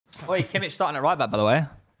Oi, Kimmich starting at right back, by the way.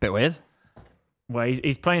 Bit weird. Well,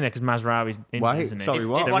 he's playing there because Mazraoui's injured, isn't he? Sorry,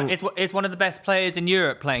 what? It's one of the best players in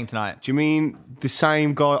Europe playing tonight. Do you mean the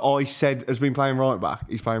same guy I said has been playing right back?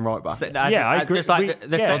 He's playing right back. Yeah, I agree. Just like I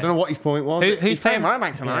don't know what his point was. Who's playing right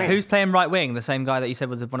back tonight? Who's playing right wing? The same guy that you said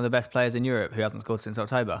was one of the best players in Europe who hasn't scored since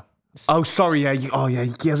October. Oh, sorry, yeah.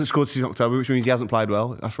 He hasn't scored since October, which means he hasn't played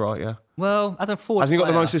well. That's right, yeah. Well, as a forward Hasn't he got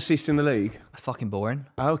the player, most assists in the league? That's fucking boring.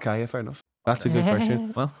 Oh, okay, yeah, fair enough. That's a good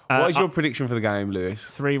question. Well, what is your prediction for the game, Lewis?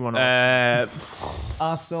 3-1.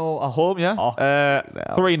 Arsenal at home, yeah.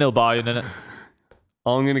 3-0 Bayern, innit?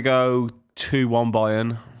 I'm going to go 2-1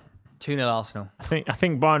 Bayern. 2-0 Arsenal. I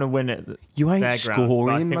think Bayern will win it. You ain't their ground, scoring,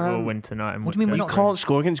 but I think man. we'll win tonight. What do you mean we're You not? can't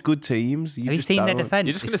score against good teams. Have you seen their defence?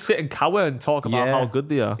 You're just going to sit and cower and talk about how good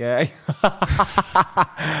they are. Yeah.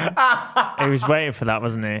 He was waiting for that,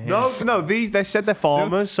 wasn't he? No. They said they're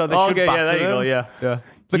farmers, so they should Okay, batter yeah, there you them. go, yeah.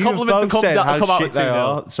 The You compliments will both said come how out shit at they 2-0.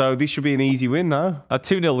 are, so this should be an easy win now. At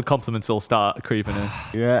 2-0, the compliments will start creeping in.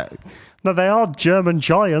 Yeah. No, they are German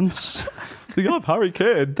giants. They have Harry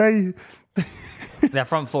Kane. Their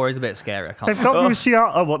front four is a bit scary. I can't They've got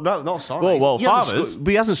Musiala. Oh, what? No, not sorry. Well, He hasn't farmers. scored-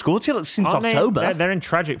 but he hasn't scored since Aren't they- October. They're in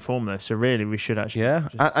tragic form though, so really we should actually. Yeah,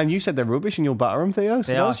 and you said they're rubbish and you'll batter them, Theo.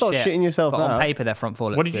 So They don't are start shit, shitting yourself but now. on paper, their front four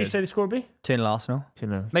looks What did you good. say the score would be? 2-0 Arsenal.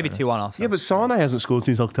 2-0. Maybe 2-1 Arsenal. Yeah, but Sane hasn't scored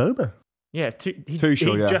since October. Yeah, he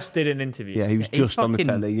just did an interview. Yeah, he was He's just on the fucking-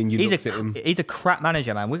 telly and you looked at him. He's a crap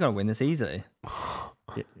manager, man. We're going to win this easily.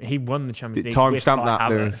 He won the Champions League. Time with stamp Kai that, Havertz.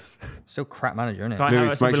 Lewis. Still crap manager, isn't it? Kai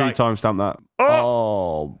Lewis, Havertz will make be sure you like, timestamp that.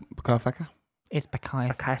 Oh, Bukayo Saka. It's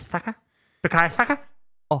Bukayo. Bukayo Saka?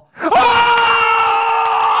 Oh.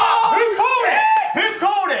 Who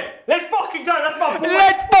called it? Let's fucking go. That's my boy.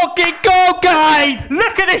 Let's fucking go, guys!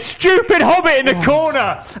 Look at this stupid hobbit in the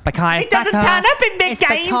corner. Bukayo He doesn't Saka. turn up in big It's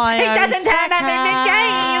games. He Bukayo doesn't turn up in big Saka.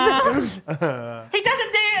 games. He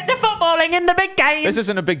doesn't do the footballing in the big games. This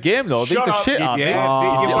isn't a big game, though. These Shut are up. shit, aren't they?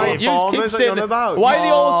 Yeah, you're playing You just keep farmers, saying what are you on about? why are they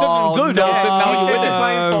all of a sudden good? All of a sudden now You you're said winning. you're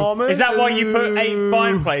playing farmers. Is that why you put 8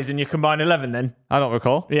 Bayern players and you combine 11 then? I don't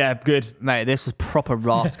recall. Yeah, good. Mate, this was proper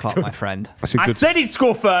rasp clock, my friend. That's a I good. said he'd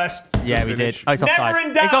score first. Yeah, we did. Oh, he's Never offside.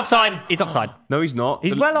 in doubt. He's offside. He's offside. No, he's not.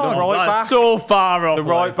 He's the, well on. The right back. So far off. The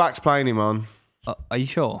right back's playing him on. Are you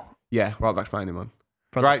sure? Yeah, right back's playing him on.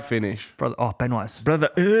 Brother. Great finish. Brother, oh, Ben White's Brother.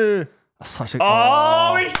 such a...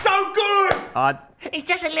 Oh, he's so good. He's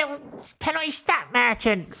just a little penalty stat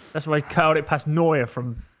merchant. That's why he curled it past Neuer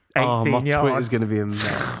from 18 Oh, my yards. Twitter's going to be a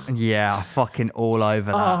mess. Yeah, fucking all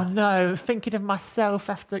over that. Oh no, thinking of myself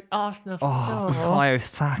after Arsenal. Oh, Bukayo I'm not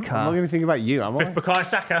Saka. going to think about you, am I? Fifth Bukayo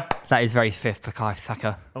Saka. That is very fifth, Bukayo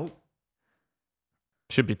Saka.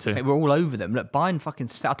 Should be 2. Mate, we're all over them. Look, Bayern fucking...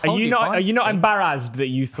 I Are told you not? Bayern's Are you not still- embarrassed that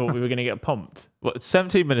you thought we were going to get pumped? What,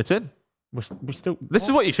 17 minutes in? We still. This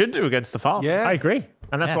is what you should do against the farm. Yeah. I agree,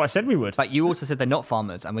 and that's Yeah. what I said we would. But you also said they're not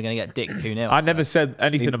farmers and we're going to get dicked 2-0. I never said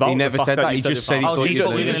anything about he never the fact said that. you He just it said he farm. thought so you you thought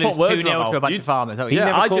did. we were just going to put lose words in my 2-0 to a mouth. bunch You- of farmers. That what He you said?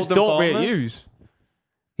 never I called just them don't rate farmers. yous.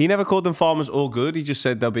 He never called them farmers or good. He just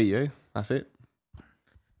said they'll beat you. That's it.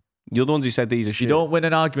 You're the ones who said these are shit. You don't win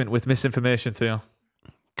an argument with misinformation, Theo.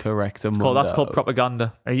 Correct. That's called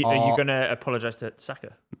propaganda. Are you going to apologise to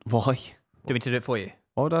Saka? Why? Do we to do it for you?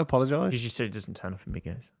 Why would I apologise? Because you said he doesn't turn up in big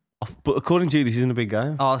games. But according to you, this isn't a big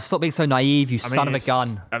game. Oh, stop being so naive, you son of a it's-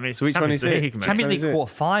 gun. I mean, it's So which one is Champions it? League, mate. Champions League is it?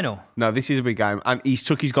 quarter final. No, this is a big game. And he's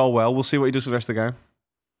took his goal well. We'll see what he does for the rest of the game.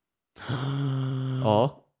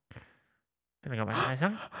 Oh. Can I go back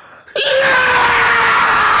to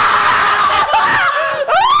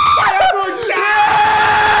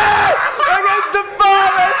Against the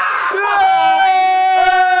farmers!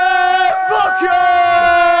 Fuck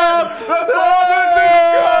off! The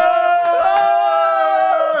farmers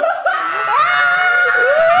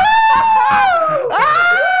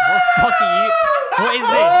Fuck are you? What is this?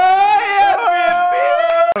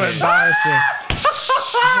 embarrassing.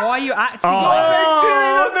 Why are you acting like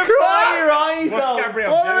What's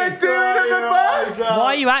Gabriel What are they doing at the back? Why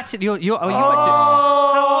are you acting? How old are you?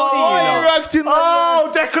 You're acting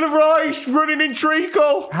like Declan Rice running in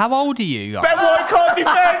treacle. How old are you? Ben White can't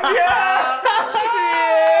defend. Yeah.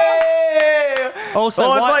 Also,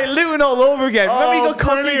 Oh, it's why, like Luton all over again. Remember you got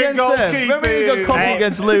cocky brilliant against them? goalkeeping. Remember you got cocky Hey.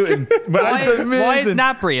 against Luton? why It's is amazing.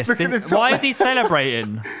 Nabry? Why is he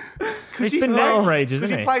celebrating? He's been there for ages, Because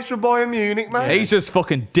isn't he he? plays for Bayern Munich, man. He's just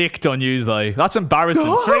fucking dicked on you, like. That's embarrassing.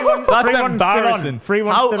 3-1 That's 3-1 embarrassing.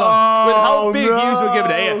 3-1 How, still on. with how big no. yous were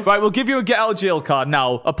giving it here. Right, we'll give you a get out of jail card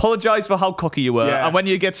now. Apologise for how cocky you were. Yeah. And when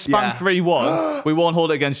you get spanked Yeah. 3-1, we won't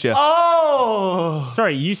hold it against you. Oh.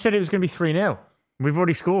 Sorry, you said it was going to be 3-0. We've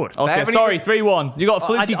already scored. Okay, sorry, 3-1. You got a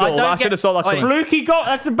fluky goal. I should have saw that coming. Fluky goal.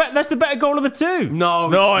 That's the better goal of the two. No,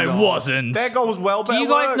 No, it's it not. wasn't. Their goal was well better. Do you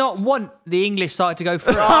guys worked. not want the English side to go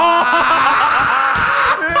through?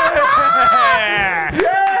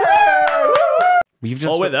 You've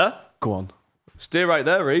just With her. Go on. Stay right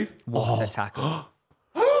there, Reeve. What a tackle.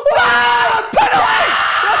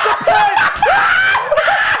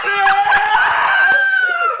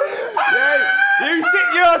 You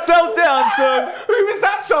sit yourself down, son. Who was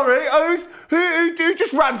that? Sorry, who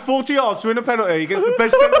just ran 40 yards to win a penalty against the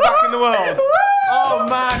best centre back in the world? Oh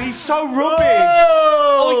man, he's so rubbish.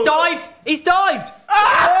 Oh, he's dived! He's dived!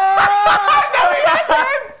 No, he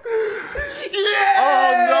hasn't. Yeah.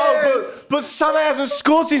 Oh no, but Salah hasn't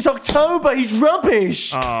scored since October. He's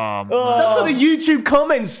rubbish. Oh, man. That's what the YouTube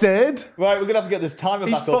comments said. Right, we're going to have to get this timer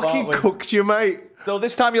He's back up, fucking aren't we? cooked you, mate. So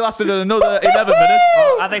this time you lasted another 11 minutes.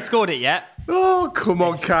 Have they scored it yet? Oh, come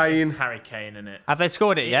on, Kane. Harry Kane, innit? Have they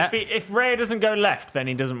scored it yet? If Ray doesn't go left, then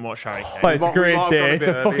he doesn't watch Harry Kane. It's a We great might have day. gone a It's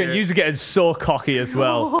bit a fucking... early, You're getting so cocky as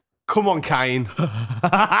well. Come on, Kane.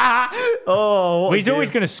 Oh, what Well, he's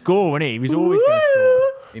always going to score, isn't he? He's always going to score.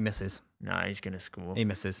 He misses. No, he's going to score. He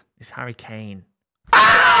misses. It's Harry Kane. He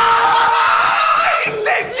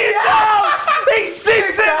sits it down! He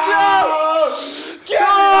sits it down! Get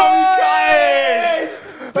Kane!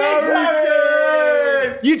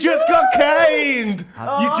 You just got caned!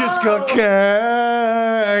 You just got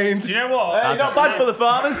caned! Do you know what? Hey, not bad for the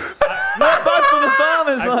farmers. Not bad for the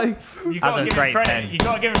farmers, like. You got to That's a give him great credit. pen. You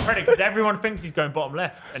got to give him credit because everyone thinks he's going bottom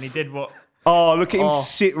left, and he did what? Oh, look at him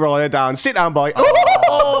sit right down. Sit down, boy.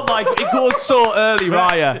 Oh my god, it goes so early,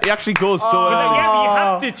 Raya. He actually goes so But early. yeah, but you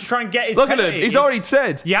have to try and get his. Look at penalty. him. He's already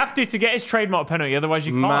said. You have to get his trademark penalty, otherwise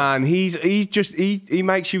you can't. Man, he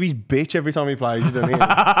makes you his bitch every time he plays, doesn't he?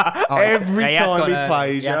 Oh, Every he has time gone he early.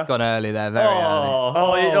 plays, He has yeah. gone early there, very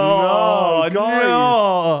early. no, guys.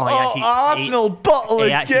 Oh, he actually- Arsenal bottle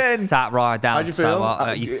He actually again. sat right down. How'd you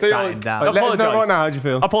feel? You Theo, sat him down. Let us know Apologise. right now, how'd you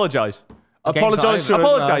feel? Apologise. Apologise to us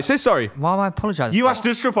Apologise. Say sorry. Why am I apologising? now. You asked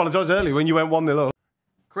us to apologise early when you went 1-0 up.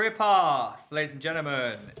 Career path, ladies and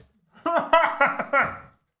gentlemen.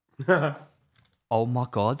 Oh my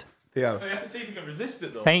god. Yeah. You have to see if you can resist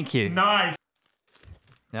it, though. Thank you. Nice.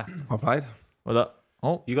 Yeah. I played. Well, that.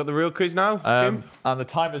 Oh. You got the real quiz now, Jim? And the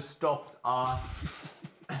time has stopped at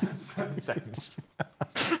 7 seconds.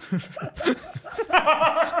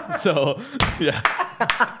 So, yeah.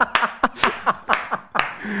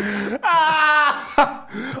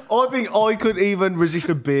 I think I could even resist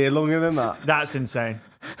a beer longer than that. That's insane.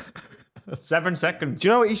 7 seconds. Do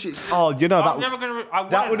you know what he should... Oh, you know, I'm never gonna.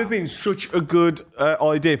 that would have been such a good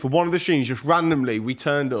idea for one of the streams. Just randomly, we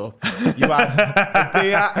turned up. You had a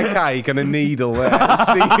beer, a cake, and a needle there.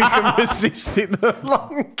 See who can resist it the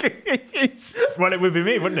longest. Well, it would be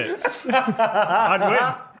me, wouldn't it? I'd win.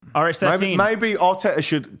 RX13. Maybe Arteta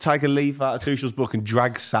should take a leaf out of Tuchel's book and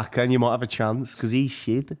drag Saka, and you might have a chance because he's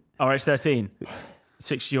shit. RX13.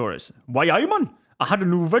 €6. Why, aye, man? I had a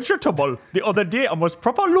new vegetable the other day and was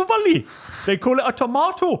proper lovely. They call it a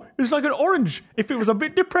tomato. It's like an orange. If it was a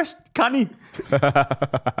bit depressed, canny.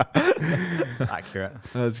 Accurate.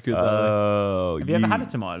 That's good. Oh, Have you ever had a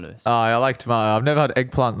tomato, Lewis? I like tomato. I've never had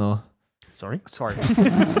eggplant, though. Sorry? Sorry.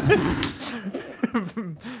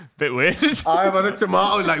 Bit weird. I have had a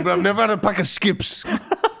tomato, like, but I've never had a pack of skips.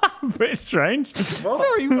 Bit strange.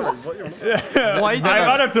 Sorry. Why I've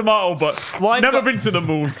had a tomato, but Why never not- been to the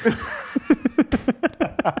moon.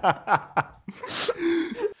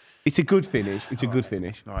 It's a good finish. It's a good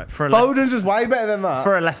finish. All right, for a Foden's was way better than that.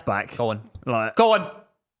 for a left back. Go on. Like, Go on.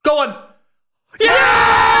 Go on.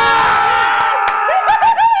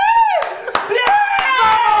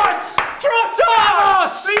 Yes!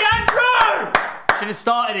 Trossard! Leandro! Should have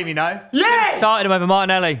started him, you know. Yes! Started him over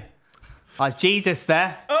Martinelli. That's Jesus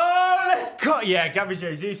there. Oh, let's go. Yeah, Gabby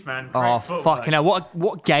Jesus, man. Great Oh, football, fucking hell.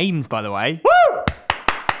 What games, by the way? Woo!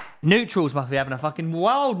 Neutrals must be having a fucking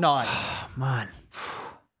wild night. Man.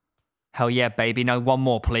 Hell yeah, baby. No, one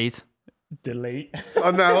more, please. Delete.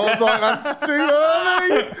 I know. I was like, that's too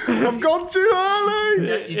early. I've gone too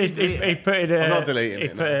early. He put it. I'm not deleting he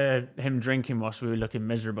it, put him drinking whilst we were looking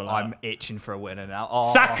miserable. I'm itching for a winner now.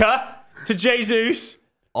 Oh, Saka to Jesus.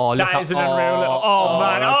 Oh, look That up- is an unreal little. Oh,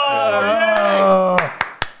 man. that's Oh, yes.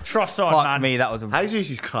 Trossard, Fuck man. me, that was a...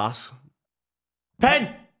 Jesus is class.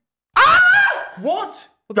 Pen. Ah! What?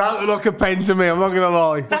 That looked like a pen to me. I'm not gonna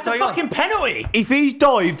lie. That's a going on? fucking penalty. If he's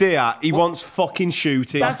dived here, he wants fucking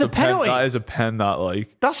shooting. That's a penalty. That is a pen, that,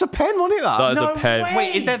 like. That's a pen, wasn't it? That. That is No a pen. way.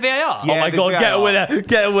 Wait, is there VAR? Yeah, Oh my there's god, get a VAR. winner.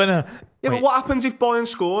 Get a winner. Yeah, but what happens if Bayern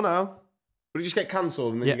score now? Would it just get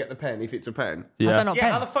cancelled and then you get the pen if it's a pen? How's that not Yeah,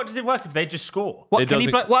 pen? how the fuck does it work if they just score? What, It can he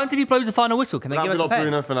doesn't- what happens if he blows the final whistle? Can they That'd give be us a like pen?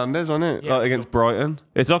 Bruno Fernandes, on it? Yeah. Like against Brighton.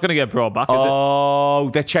 It's not going to get brought back, is Oh,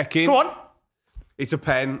 they're checking. Go on. It's a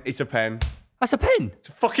pen. It's a pen. That's a pen. It's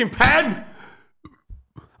a fucking pen! it?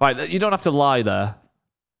 Right, you don't have to lie there.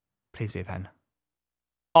 Please be a pen.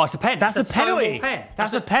 Oh, it's a pen. That's a Stonewall penalty. Pen.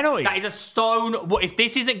 That's a penalty. That is a stone. If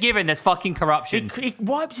this isn't given, there's fucking corruption. He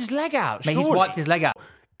wipes his leg out. Mate, he's surely. wiped his leg out.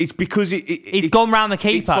 It's because He's gone round the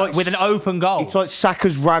keeper like with an open goal. It's like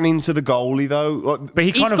Saka's ran into the goalie, though. Like, But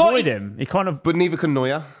he can't He's got- avoid him. He can't have. but neither can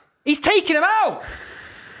Neuer. He's taken him out.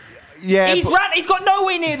 Yeah, He's got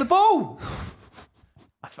nowhere near the ball.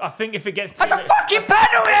 I think if it gets. That's a fucking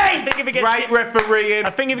I penalty. think if it gets. great refereeing. I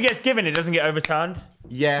think if it gets given, it doesn't get overturned.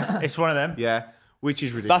 Yeah, It's one of them. yeah. Which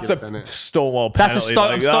is ridiculous, That's isn't a it? Stonewall That's penalty. a stone.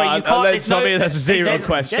 I'm like, sorry, you can't. Let's tell me that's a zero there's-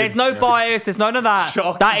 question. There's no bias. There's none of that.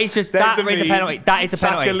 Shock. That is just There's that the is a meme. penalty. That is a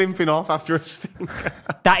Saka penalty. limping off after a stinker.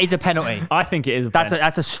 That is a penalty. I think it is.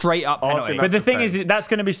 That's a straight up I think penalty. that's But the a thing pen. is, that's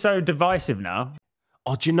going to be so divisive now.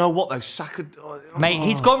 Oh, do you know what though? Saka, Mate,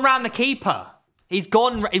 he's gone round the keeper. He's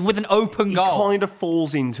gone with an open he goal. kind of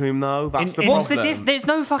falls into him though. That's the What's the problem. difference? There's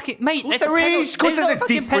no fucking mate. Well, there's there a penalty. is, because no there's a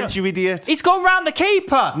fucking difference, penalty. you idiot. He's gone round the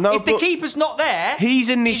keeper. No, if the but keeper's not there, he's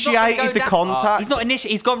not gonna initiated go the down. contact. He's not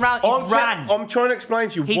initiated. He's gone round. He's ran. I'm trying to explain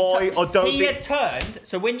to you He's why I don't he think. has turned.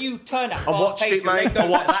 So when you turn at I watched it, mate. I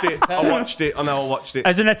watched it. I watched it. I know I watched it.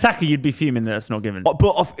 As an attacker, you'd be fuming that it's not given.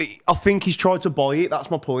 But I think he's tried to buy it.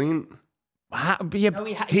 That's my point. But yeah, No,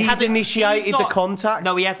 he He's hasn't- initiated he's the not- contact.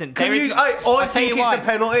 No, he hasn't. Can There is you? no- I I'll tell think you it's why. a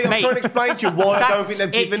penalty. I'm Mate, trying to explain to you why I don't think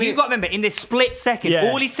they've given You've it. got to remember, in this split second,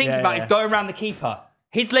 Yeah, all he's thinking yeah, about yeah. is going around the keeper.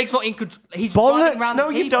 His leg's not in control. He's running Bollocks! round No,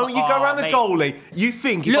 the you keeper. don't. You go Oh, around the mate. goalie. You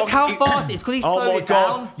think. Look how fast it is, 'cause he's Oh slowed my it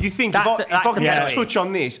god! down. You think That's if a I can get penalty. a touch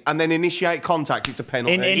on this and then initiate contact, it's a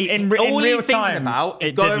penalty. In All real he's thinking time, about is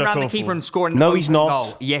it did going look around the awful. keeper and scoring. No, an he's open not.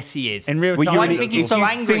 Goal. Yes, he is. In real Well, time, Why you're do an you think idiot. he's so If you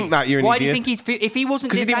angry? think that, you're an Why do you idiot. think he's? If he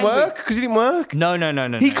wasn't Because this it didn't angry, work. Because it didn't work.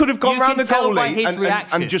 No. He could have gone You round the can tell by his goalie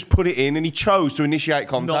reaction. and just put it in, and he chose to initiate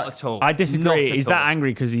contact. Not at all. I Not disagree. at He's all. that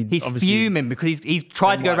angry because He's obviously fuming because he's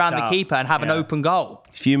tried to go been around the wiped keeper and have an out. open goal.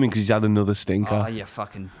 He's fuming because he's had another stinker. Oh, you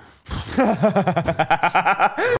fucking.